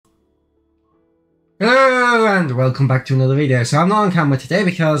Hello and welcome back to another video. So I'm not on camera today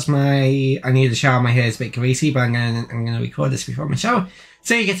because I need to shower. My hair is a bit greasy, but I'm gonna record this before my shower,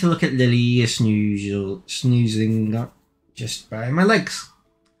 so you get to look at Lily snoozing just by my legs.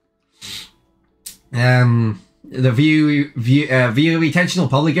 The viewer retention will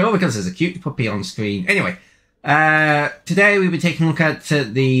probably go because there's a cute puppy on screen. Anyway, today we'll be taking a look at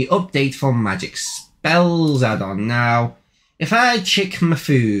the update for Magic Spells add-on. Now, if I check my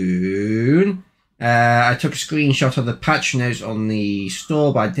phone, I took a screenshot of the patch notes on the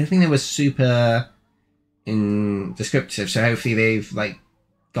store, but I didn't think they were super descriptive, so hopefully they've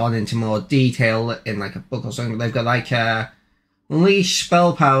gone into more detail in like a book or something. They've got like unleash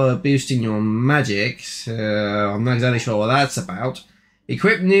spell power boosting your magic, so I'm not exactly sure what that's about.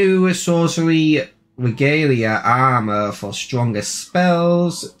 Equip new sorcery regalia armor for stronger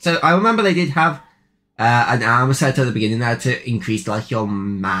spells. So I remember they did have an armor set at the beginning there to increase like your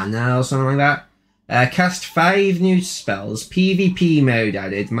mana or something like that. Cast 5 new spells. PvP mode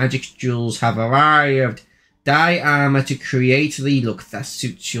added. Magic jewels have arrived. Dye armor to create the look that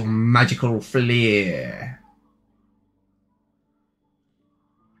suits your magical flair.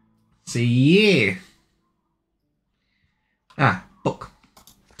 So yeah. Book.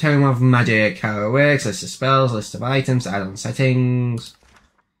 Tome of Magic, how it works, list of spells, list of items, add-on settings.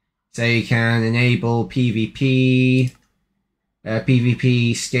 So you can enable PvP.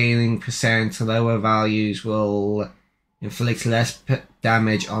 PvP scaling percent, lower values will inflict less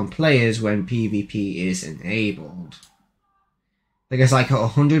damage on players when PvP is enabled. I guess like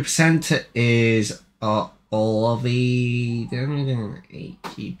 100% is all of the damage, and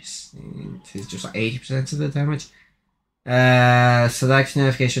 80% is just like 80% of the damage. Select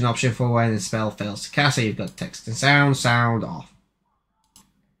notification option for when the spell fails to cast, so you've got text and sound off.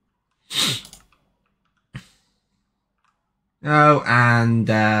 Oh, and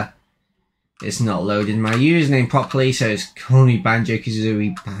it's not loading my username properly, so it's calling me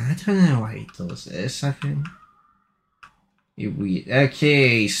Banjo-Kazooie. I don't know why it does this, I think.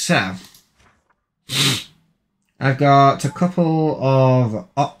 Okay, so I've got a couple of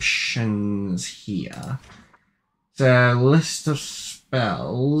options here. So, list of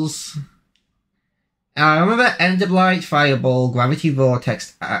spells. I remember End of Light, Fireball, Gravity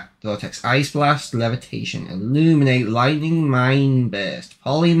Vortex, Ice Blast, Levitation, Illuminate, Lightning, Mind Burst,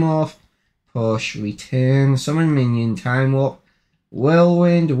 Polymorph, Push, Return, Summon Minion, Time Warp,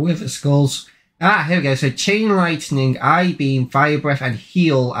 Whirlwind, Wither Skulls. Here we go. So Chain Lightning, Eye Beam, Fire Breath, and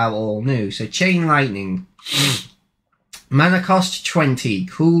Heal are all new. So Chain Lightning. Mana cost 20,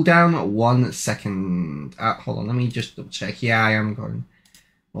 cooldown 1 second. Hold on, let me just double check. Yeah, I am going.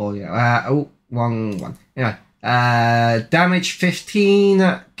 Oh yeah. One. Anyway, damage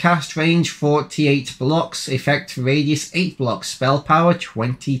 15, cast range 48 blocks, effect radius 8 blocks, spell power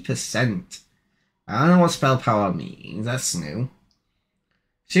 20%. I don't know what spell power means, that's new.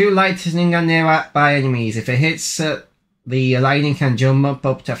 Shoot lightning are nearby enemies. If it hits, the lightning can jump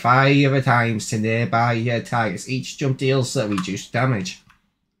up to 5 times to nearby targets. Each jump deals reduced damage.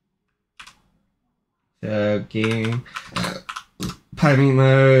 So, game. Timing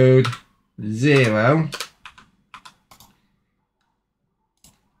mode. 0.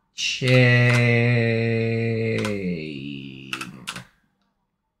 Chain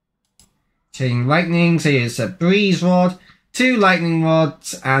lightning, so it's a breeze rod, 2 lightning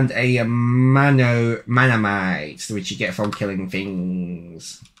rods, and a manamite, which you get from killing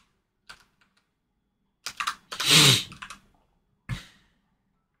things.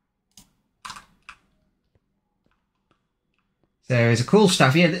 So it's a cool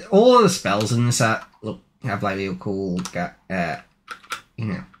stuff. Yeah, all of the spells in this set have like real cool,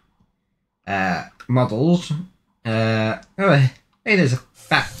 models. Oh, hey, there's a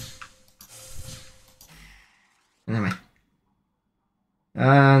bat. Anyway,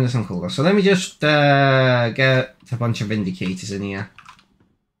 there's some cool stuff. So let me just get a bunch of indicators in here.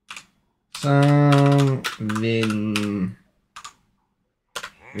 Some Vinny.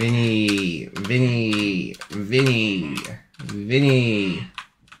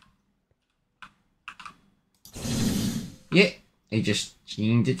 Yeah, he just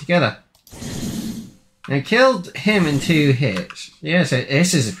chained it together. I killed him in 2 hits. Yeah, so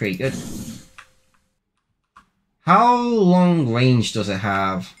this is pretty good. How long range does it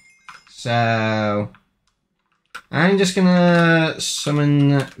have? So I'm just gonna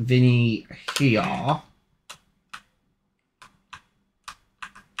summon Vinny here.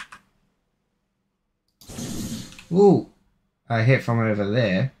 Ooh, I hit from over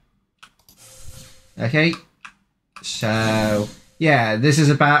there. Okay, so yeah, this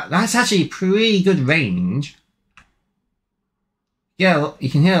is that's actually pretty good range. Yeah, you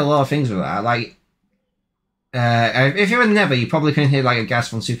can hear a lot of things with that. Like, if you're a Never, you probably couldn't hit like a gas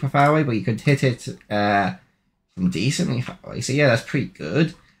from super far away, but you could hit it from decently far away. So yeah, that's pretty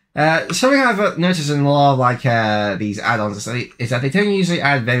good. Something I've noticed in a lot of like these add-ons is that they don't usually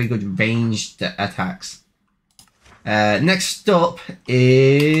add very good ranged attacks. Next up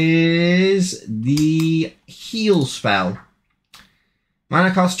is the heal spell.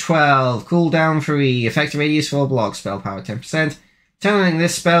 Mana cost 12, cooldown 3, effective radius 4 blocks, spell power 10%. Channeling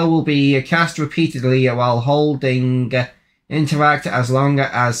this spell will be cast repeatedly while holding interact as long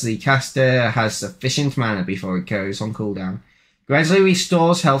as the caster has sufficient mana before it goes on cooldown. Gradually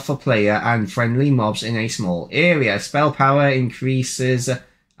restores health for player and friendly mobs in a small area. Spell power increases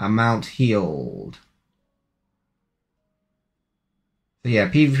amount healed. So yeah,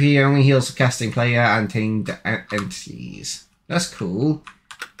 PvP only heals the casting player and tamed entities. That's cool.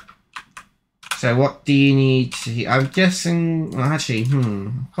 So what do you need to heal? I'm guessing, well, actually,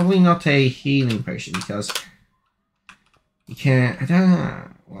 probably not a healing potion because you can't, I don't know.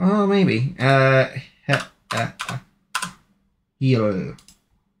 Well, maybe. Heal.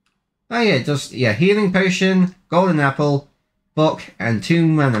 Oh yeah, it does, yeah, healing potion, golden apple, book, and 2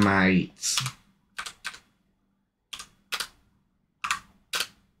 mana mites.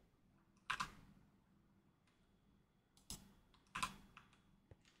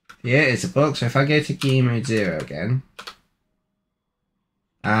 Yeah, it's a book, so if I go to game mode 0 again,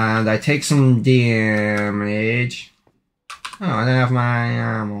 and I take some damage. Oh, I don't have my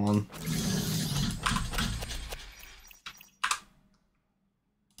arm on.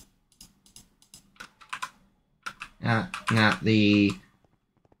 Not the...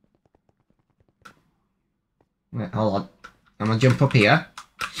 Wait, hold on. I'm gonna jump up here.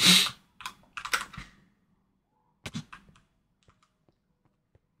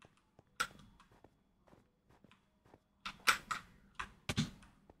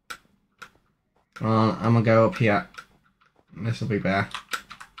 Well, I'm gonna go up here. This will be better.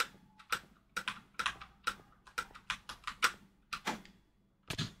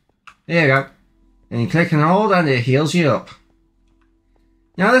 There you go. And you click and hold and it heals you up.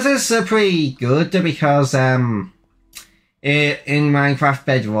 Now this is pretty good because in Minecraft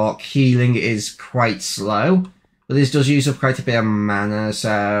Bedrock healing is quite slow. But this does use up quite a bit of mana,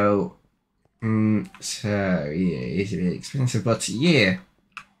 so yeah, it's a bit expensive, but yeah.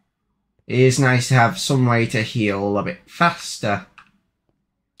 It is nice to have some way to heal a bit faster.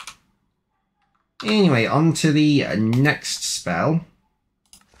 Anyway, on to the next spell.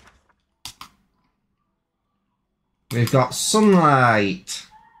 We've got Sunlight.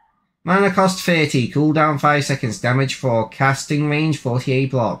 Mana cost 30, cooldown 5 seconds, damage for casting range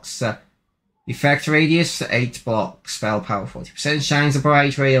 48 blocks. Effect radius 8 blocks, spell power 40%, shines a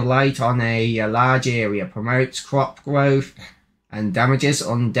bright ray of light on a large area, promotes crop growth, and damages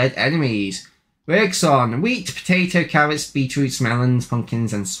undead enemies. Works on wheat, potato, carrots, beetroots, melons,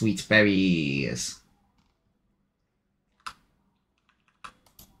 pumpkins, and sweet berries.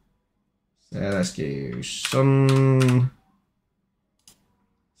 So let's go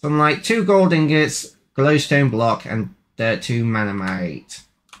Sunlight, 2 gold ingots, glowstone block, and 2 mana mite.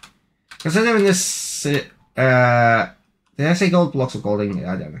 Considering this, did I say gold blocks or gold ingot?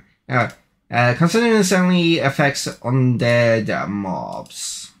 I don't know. Anyway. Considering this only affects undead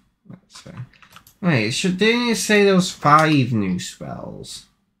mobs. That's fair. Wait, didn't you say there was 5 new spells?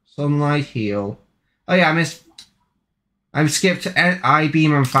 Sunlight, heal. Oh yeah, I skipped Eye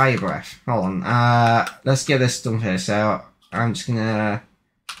Beam and Fire Breath. Hold on. Let's get this done first. So I'm just gonna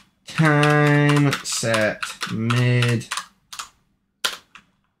time set mid.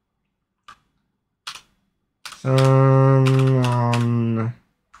 Someone.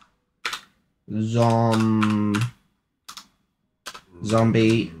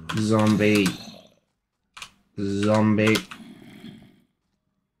 Zombie.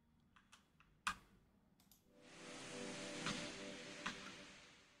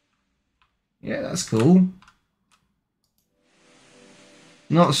 Yeah, that's cool.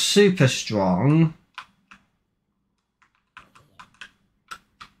 Not super strong.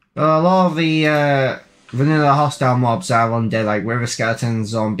 But a lot of the vanilla hostile mobs are undead, like river skeletons,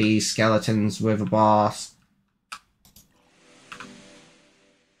 zombies, skeletons, river boss.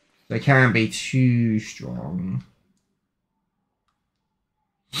 They can't be too strong.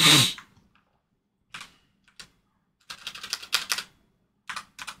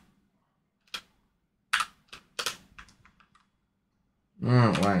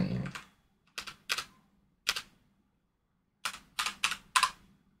 Oh, wait.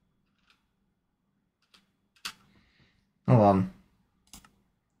 Hold on.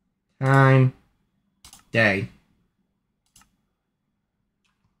 Time. Day.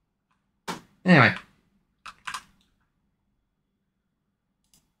 Anyway.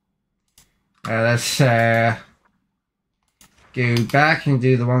 Let's go back and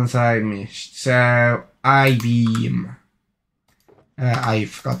do the ones I missed. So, I-beam. I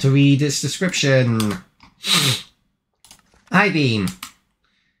forgot to read its description. I-beam.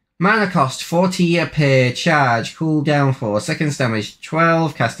 Mana cost 40 per charge, cooldown 4 seconds, damage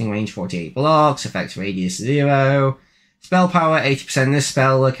 12, casting range 48 blocks, effect radius 0. Spell power 80%. This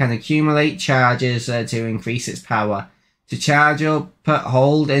spell can accumulate charges to increase its power. To charge up,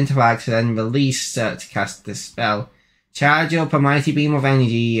 hold, interact, then release to cast this spell. Charge up a mighty beam of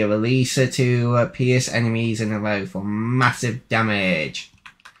energy, release to pierce enemies in a row for massive damage.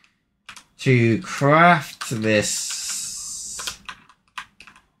 To craft this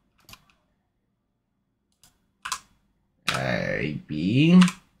beam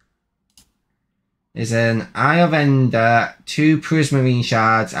is an Eye of Ender, 2 Prismarine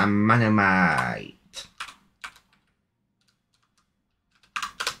Shards, and Manamite.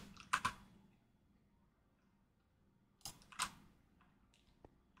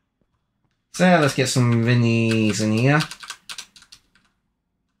 So let's get some Vinnies in here.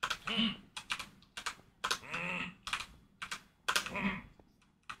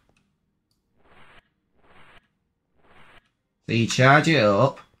 So you charge it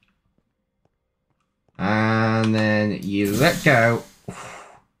up, and then you let go.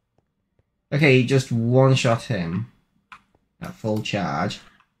 Okay, you just one-shot him at full charge.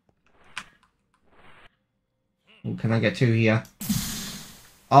 Oh, can I get 2 here?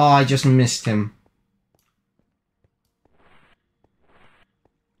 Oh, I just missed him.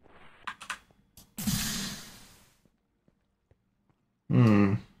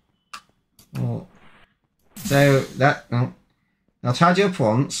 Oh. So that... Oh. I'll charge you up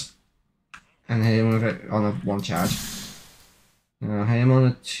once, and hit him with it on a 1 charge. And I'll hit him on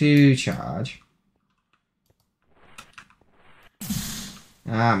a 2 charge.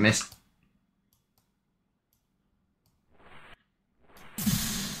 Ah, missed.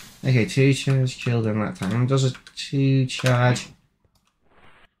 Okay, 2 charge killed him that time. Does a 2 charge?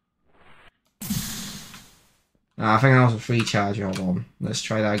 I think that was a 3 charge. Hold on. Let's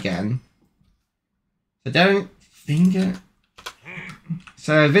try that again. So don't think it.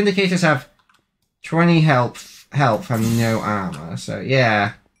 So Vindicators have 20 health and no armor. So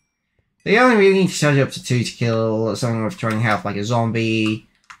yeah, they only really need to charge up to 2 to kill someone with 20 health, like a zombie,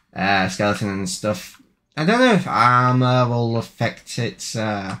 skeleton, and stuff. I don't know if armor will affect its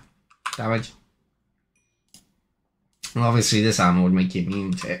damage. Well, obviously this armor would make you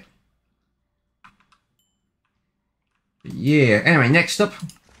immune to it. But yeah. Anyway, next up.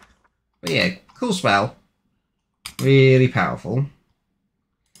 But yeah, cool spell. Really powerful.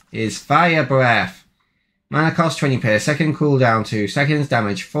 Is Fire Breath. Mana cost 20 per second, cooldown 2 seconds,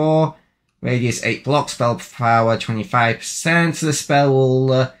 damage 4, radius 8 blocks, spell power 25%. The spell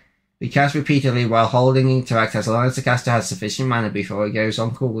will be cast repeatedly while holding interact as long as the caster has sufficient mana before it goes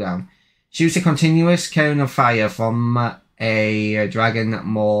on cooldown. Shoots a continuous cone of fire from a Dragon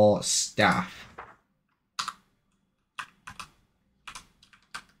Maw staff.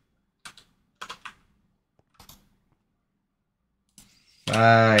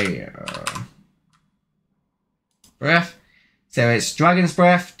 Fire Breath. So it's Dragon's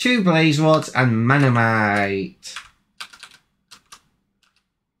Breath, 2 Blaze Rods, and Manamite.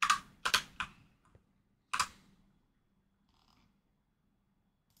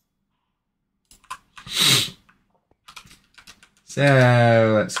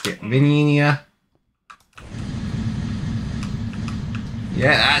 So let's get Vinny in here.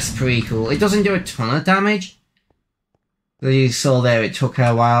 Yeah, that's pretty cool. It doesn't do a ton of damage. As you saw there, it took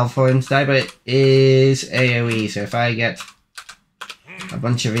a while for him to die, but it is AoE, so if I get a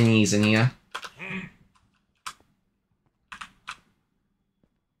bunch of Vinnies in here.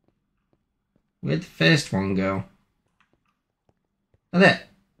 Where'd the first one go? Oh, there.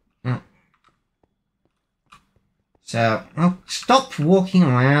 Oh. So, oh, stop walking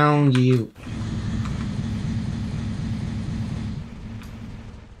around, you.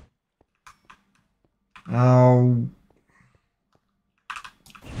 Oh.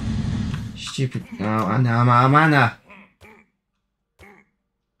 Stupid. No, I'm mana.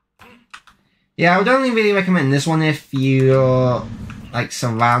 Yeah, I would only really recommend this one if you're like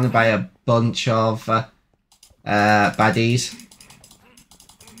surrounded by a bunch of baddies.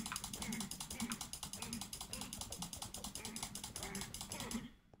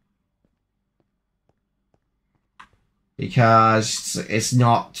 Because it's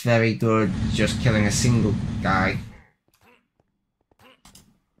not very good just killing a single guy.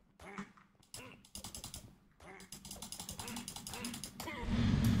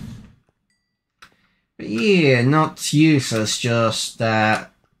 But yeah, not useless, just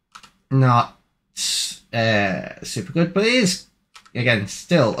not super good, but it is, again,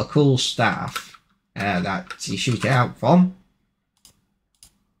 still a cool staff that you shoot it out from.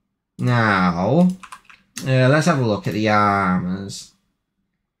 Now, let's have a look at the armors.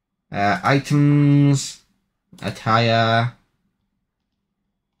 Items, attire.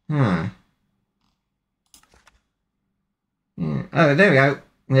 Yeah. Oh, there we go.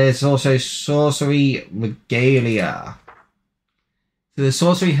 There's also sorcery regalia. So the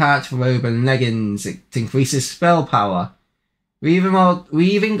sorcery hat, robe, and leggings. It increases spell power.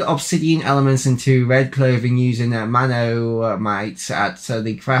 Weaving obsidian elements into red clothing using manomites at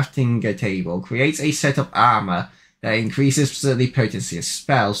the crafting table creates a set of armor that increases the potency of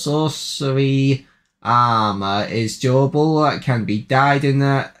spell. Sorcery armor is durable, can be dyed in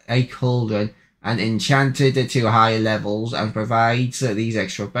a cauldron, and enchanted to higher levels, and provides these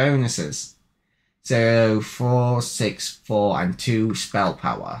extra bonuses. So 4, 6, 4, and 2 spell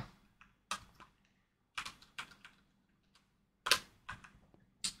power.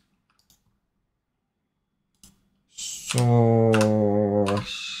 Source.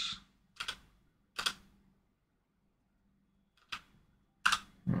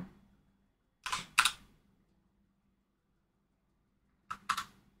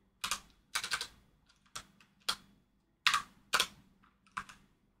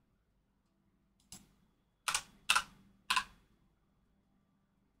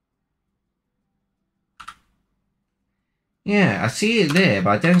 Yeah, I see it there, but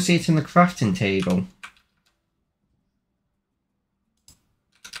I don't see it in the crafting table.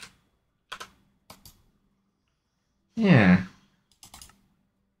 Yeah.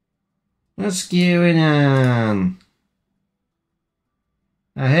 What's going on?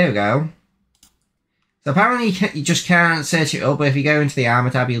 Oh, here we go. So apparently you just can't search it up, but if you go into the armor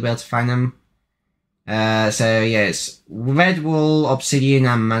tab, you'll be able to find them. So yeah, it's red wool, obsidian,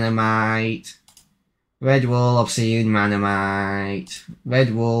 and manamite. Red wool, obsidian, manamite.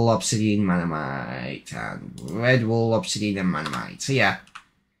 Red wool, obsidian, manamite. And red wool, obsidian, and manamite. So yeah,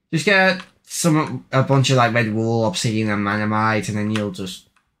 just get a bunch of like red wool, obsidian, and manamite, and then you'll just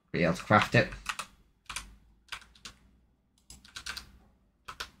be able to craft it.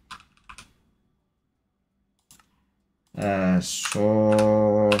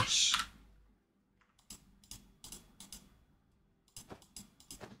 Source.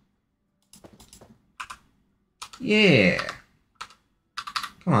 Yeah.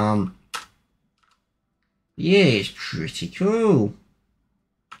 Come on. Yeah, it's pretty cool.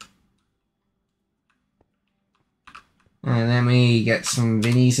 And let me get some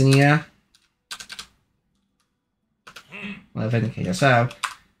Vinnies in here. Well, Vindicator. So,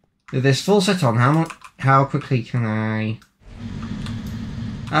 with this full set on, how quickly can I...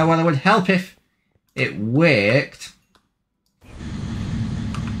 Oh, well, it would help if it worked.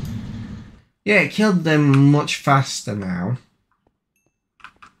 Yeah, it killed them much faster now.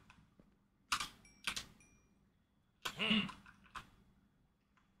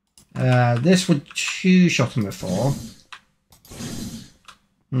 This would two-shot him before.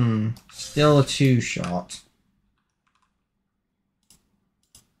 Still a two-shot.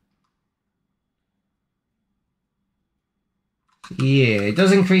 Yeah, it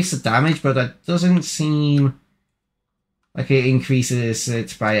does increase the damage, but that doesn't seem like it increases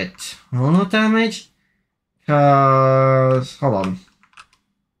it by a ton of damage. Because, hold on.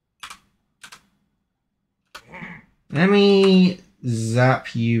 Let me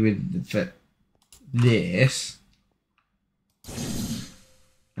zap you with this.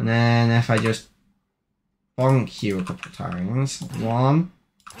 And then if I just bonk you a couple of times. 1,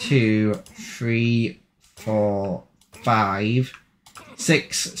 2, 3, 4, 5,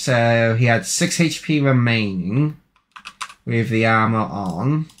 6. So he had 6 HP remaining with the armor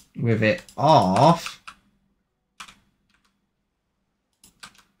on. With it off,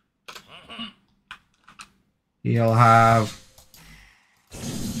 he'll have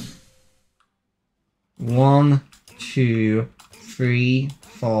 1, 2, 3,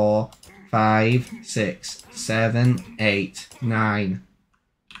 4, 5, 6, 7, 8, 9.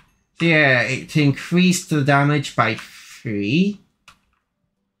 So yeah, it increased the damage by 3.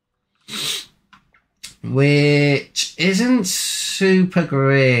 Which isn't super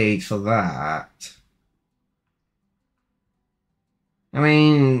great for that. I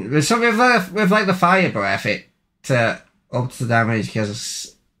mean, with like the fire breath, it ups the damage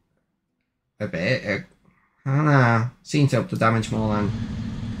because a bit. I don't know. Seemed to up the damage more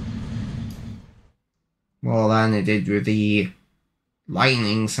than it did with the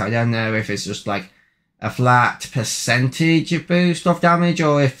lightning. So I don't know if it's just like a flat percentage boost of damage,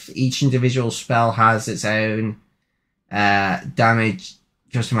 or if each individual spell has its own damage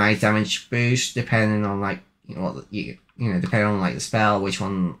customize damage boost depending on like depending on like the spell, which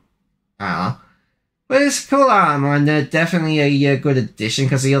one are. But it's cool armor, and they're definitely a good addition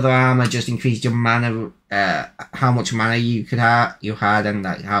because the other armor just increased your mana, how much mana you had, and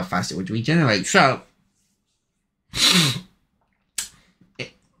like how fast it would regenerate. So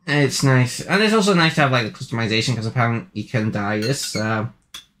it's nice, and it's also nice to have like the customization because apparently you can dye this. So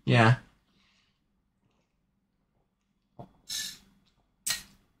yeah.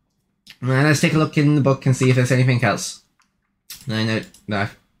 Now let's take a look in the book and see if there's anything else. Now I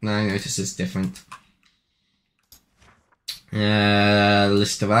notice it's different.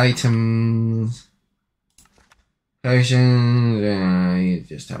 List of items. Potions. You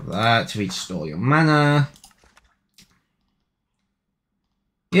just have that to restore your mana.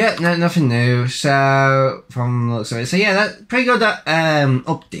 Yeah, no, nothing new. So from the looks of it, so yeah, that's pretty good. That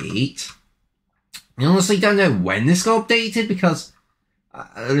update. I honestly don't know when this got updated because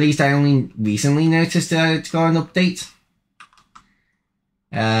at least I only recently noticed it got an update.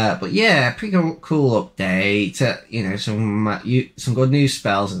 But yeah, pretty cool update. Some good new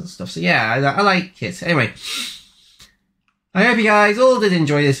spells and stuff. So yeah, I like it. Anyway, I hope you guys all did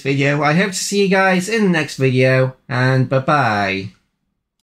enjoy this video. I hope to see you guys in the next video, and bye bye.